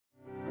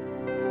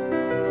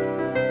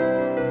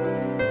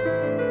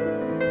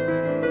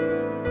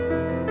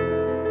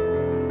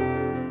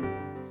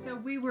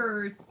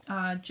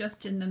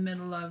just in the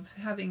middle of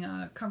having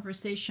a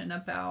conversation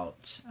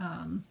about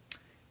an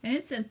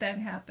incident that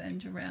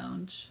happened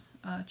around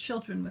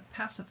children with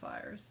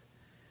pacifiers.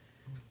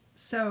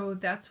 So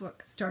that's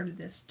what started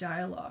this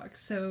dialogue.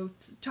 So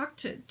talk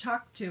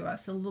to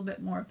us a little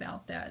bit more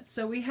about that.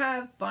 So we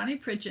have Bonnie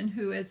Pridgeon,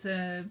 who is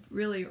a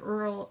really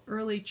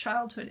early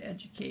childhood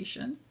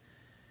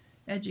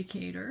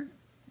educator,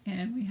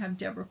 and we have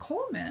Deborah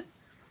Coleman,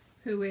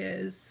 who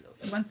is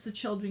once the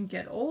children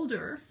get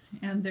older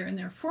and they're in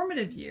their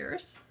formative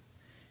years.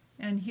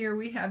 And here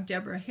we have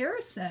Deborah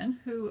Harrison,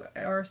 who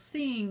are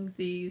seeing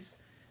these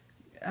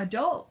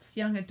adults,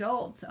 young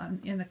adults,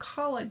 in the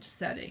college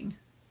setting.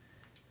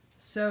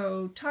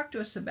 So talk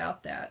to us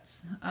about that,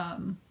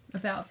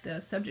 about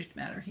the subject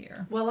matter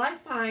here. Well, I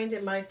find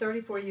in my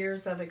 34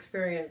 years of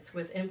experience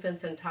with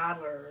infants and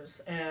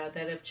toddlers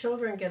that if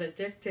children get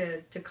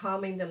addicted to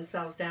calming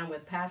themselves down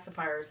with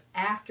pacifiers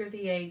after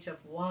the age of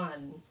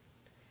 1,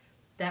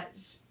 that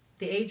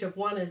the age of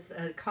 1 is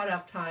a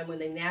cutoff time when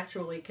they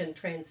naturally can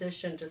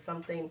transition to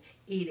something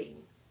eating.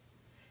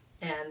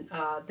 And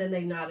then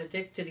they're not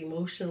addicted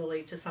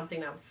emotionally to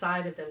something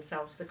outside of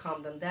themselves to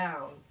calm them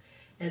down.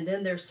 And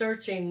then they're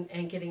searching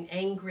and getting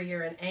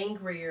angrier and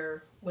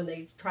angrier when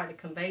they try to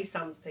convey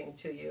something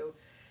to you.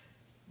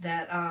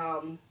 That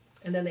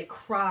and then they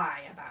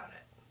cry about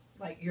it,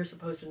 like you're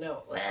supposed to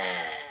know.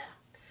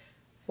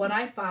 What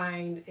I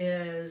find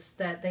is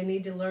that they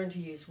need to learn to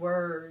use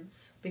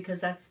words, because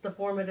that's the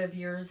formative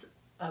years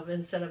of,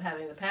 instead of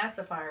having the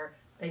pacifier,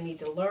 they need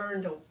to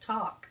learn to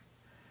talk.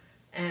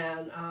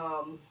 And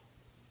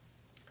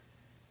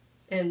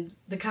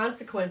the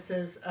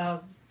consequences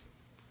of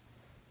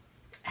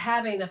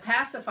having a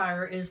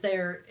pacifier is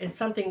it's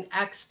something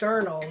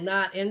external,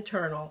 not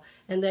internal,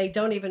 and they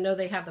don't even know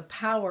they have the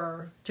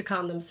power to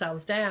calm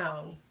themselves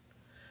down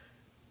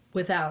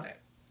without it.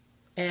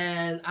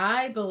 And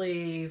I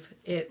believe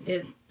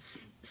it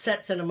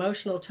sets an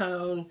emotional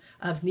tone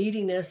of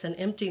neediness and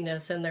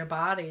emptiness in their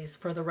bodies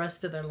for the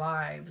rest of their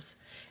lives.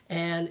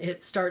 And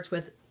it starts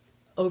with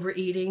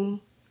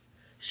overeating,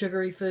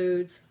 sugary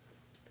foods.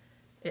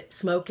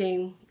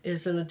 Smoking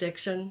is an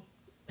addiction,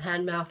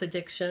 hand-mouth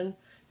addiction.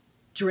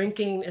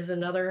 Drinking is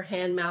another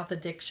hand-mouth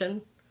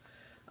addiction.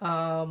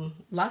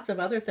 Lots of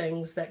other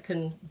things that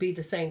can be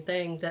the same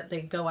thing, that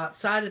they go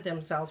outside of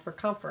themselves for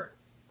comfort.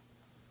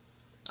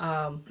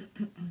 And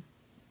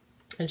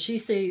she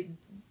see...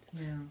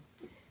 Yeah,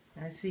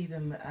 I see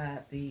them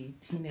at the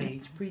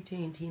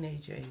preteen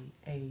teenage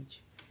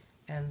age,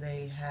 and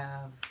they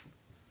have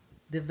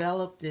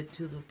developed it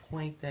to the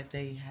point that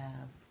they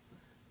have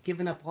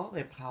given up all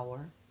their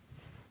power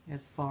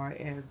as far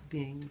as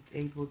being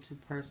able to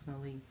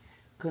personally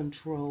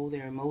control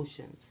their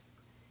emotions,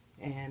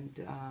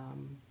 and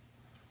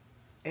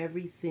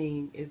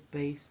everything is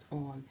based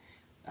on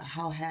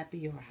how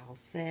happy or how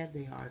sad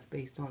they are is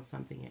based on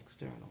something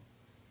external.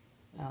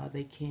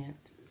 They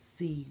can't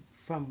see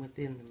from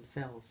within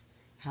themselves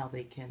how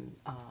they can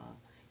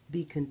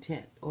be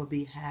content or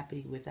be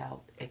happy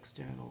without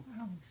external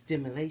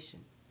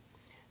stimulation.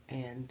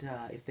 And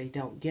if they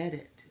don't get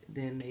it,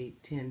 then they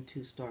tend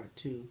to start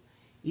to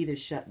either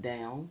shut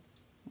down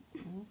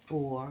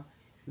or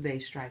they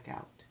strike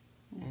out.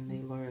 And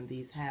they learn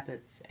these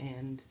habits,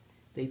 and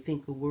they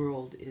think the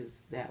world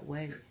is that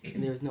way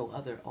and there's no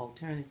other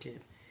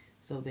alternative.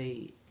 So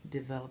they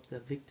develop the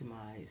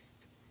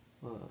victimized,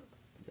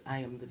 I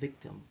am the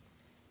victim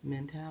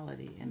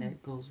mentality, and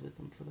that goes with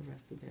them for the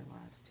rest of their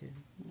lives too.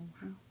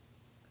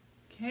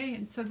 Okay,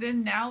 and so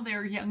then now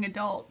they're young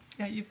adults.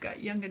 Yeah, you've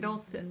got young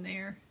adults in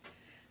there.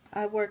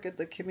 I work at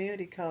the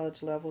community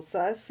college level, so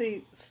I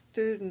see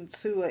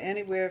students who are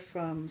anywhere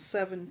from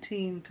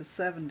 17 to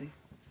 70.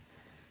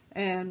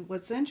 And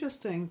what's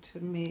interesting to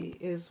me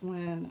is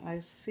when I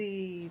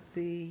see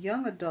the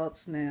young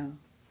adults now,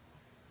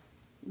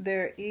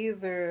 they're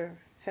either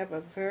have a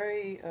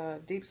very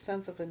deep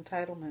sense of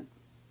entitlement,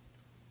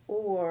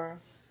 or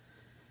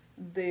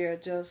they're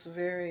just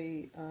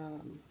very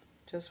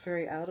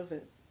out of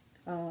it.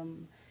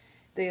 The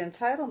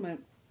entitlement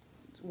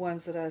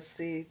ones that I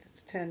see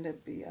tend to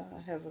be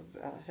have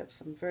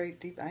some very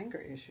deep anger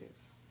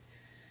issues,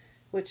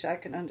 which I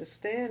can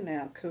understand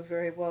now could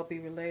very well be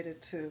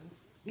related to,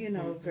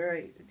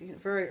 very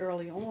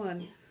early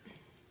on,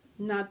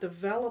 not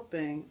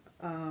developing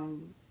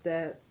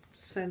that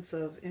sense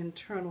of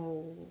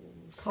internal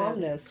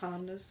calmness.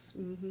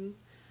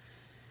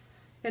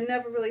 And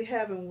never really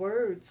having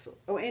words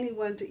or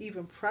anyone to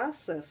even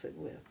process it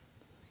with,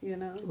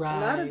 Right.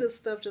 A lot of this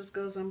stuff just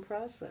goes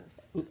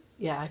unprocessed.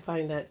 Yeah, I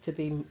find that to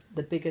be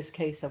the biggest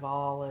case of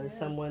all, is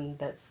someone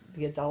that's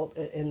the adult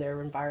in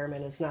their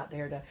environment is not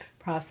there to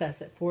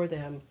process it for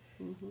them,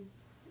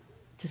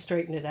 to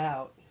straighten it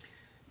out.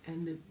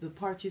 And the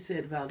part you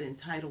said about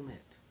entitlement,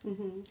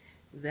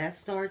 that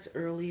starts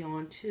early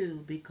on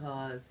too,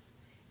 because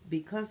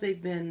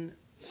they've been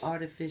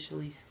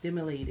artificially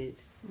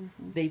stimulated,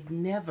 they've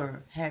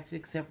never had to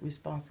accept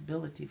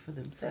responsibility for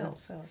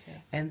themselves.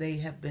 Yes. And they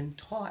have been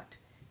taught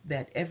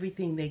that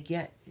everything they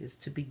get is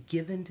to be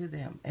given to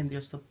them, and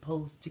they're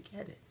supposed to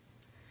get it.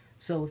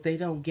 So if they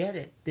don't get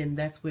it, then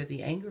that's where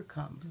the anger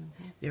comes.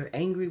 Mm-hmm. They're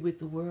angry with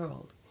the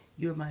world.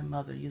 You're my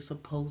mother. You're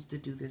supposed to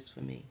do this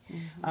for me.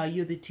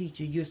 You're the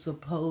teacher. You're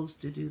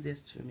supposed to do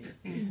this for me.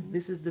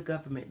 This is the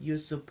government. You're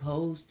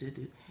supposed to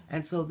do.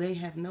 And so they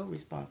have no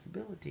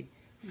responsibility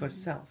for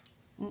self.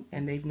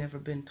 And they've never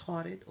been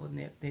taught it, or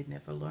they've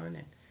never learned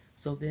it.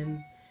 So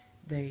then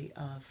they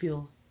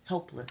feel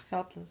helpless.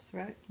 Helpless,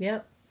 right?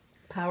 Yep.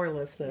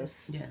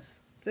 Powerlessness. Yes.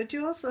 Did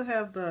you also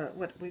have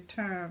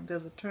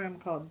there's a term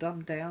called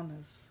dumbed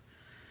downness.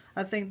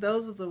 I think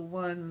those are the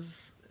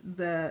ones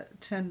that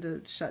tend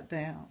to shut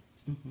down.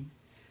 Mm-hmm.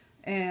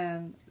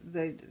 And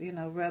they,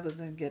 rather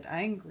than get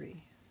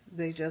angry,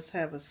 they just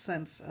have a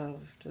sense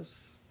of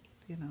just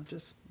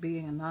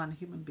being a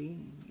non-human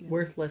being.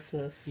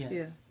 Worthlessness. Yes.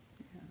 Yeah.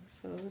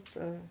 So it's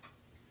a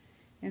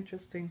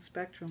interesting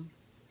spectrum.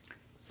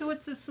 So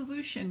what's the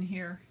solution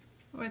here?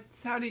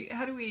 How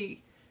do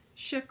we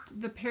shift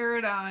the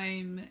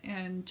paradigm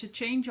and to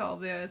change all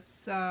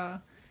this?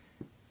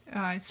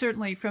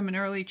 Certainly from an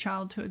early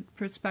childhood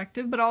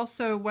perspective, but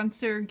also once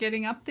they're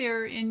getting up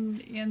there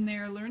in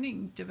their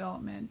learning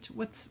development.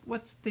 What's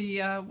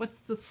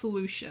the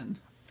solution?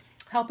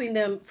 Helping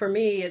them, for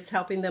me, it's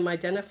helping them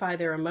identify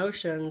their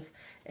emotions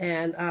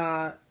and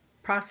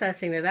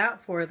processing it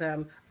out for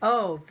them.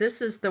 Oh,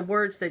 this is the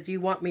words that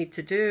you want me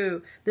to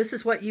do. This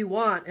is what you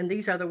want, and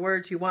these are the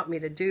words you want me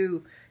to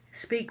do.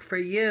 Speak for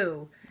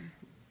you.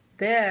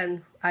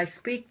 Then I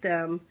speak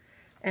them,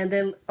 and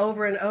then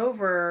over and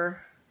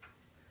over,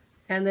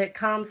 and it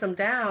calms them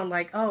down,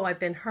 like, oh, I've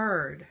been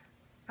heard.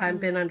 I've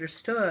been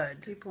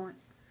understood. Key point.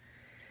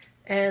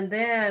 And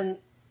then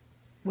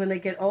when they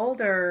get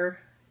older,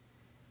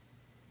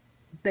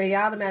 they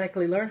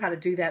automatically learn how to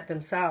do that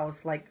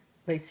themselves. Like,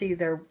 they see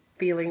their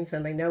feelings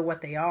and they know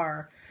what they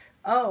are.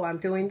 Oh, I'm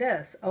doing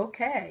this.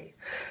 Okay.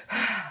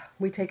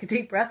 We take a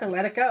deep breath and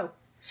let it go.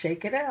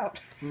 Shake it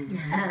out.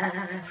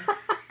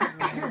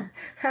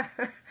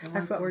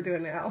 That's what we're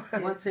doing now.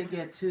 Once they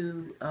get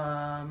to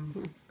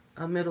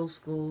a middle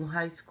school,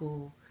 high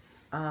school,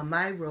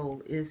 my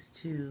role is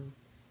to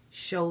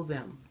show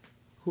them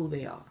who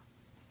they are,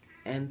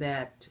 and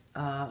that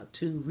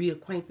to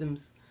reacquaint them.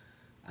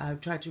 I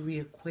try to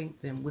reacquaint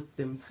them with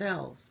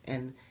themselves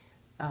and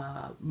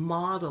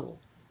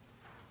model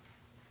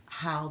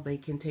how they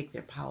can take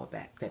their power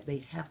back, that they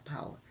have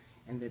power,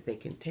 and that they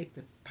can take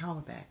the power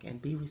back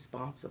and be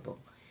responsible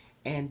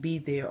and be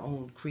their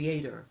own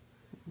creator,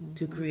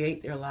 to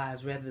create their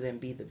lives rather than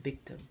be the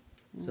victim.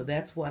 So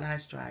that's what I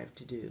strive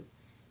to do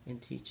in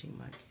teaching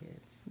my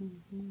kids.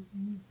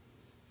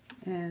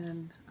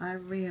 And I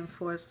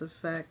reinforce the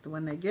fact that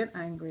when they get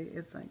angry,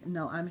 it's like,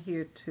 no, I'm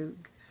here to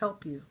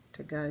help you,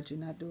 to guide you,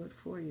 not do it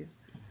for you.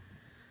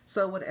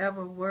 So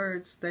whatever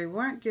words they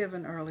weren't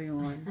given early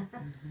on,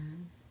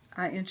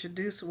 I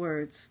introduce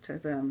words to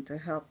them to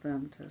help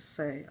them to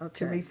say,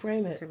 okay. To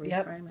reframe it. To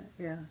Yep. reframe it,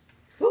 yeah.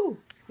 Woo!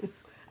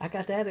 I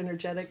got that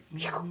energetic.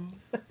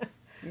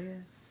 Yeah,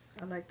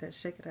 I like that.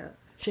 Shake it out.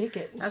 Shake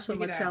it. That's what I'm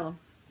going to tell them.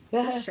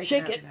 Just shake,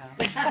 Shake it.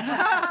 it.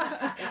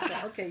 Out.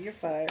 Say, okay, you're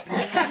fired.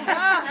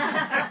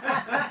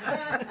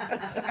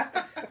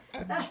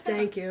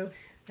 Thank you.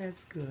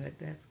 That's good.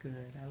 That's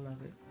good. I love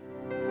it.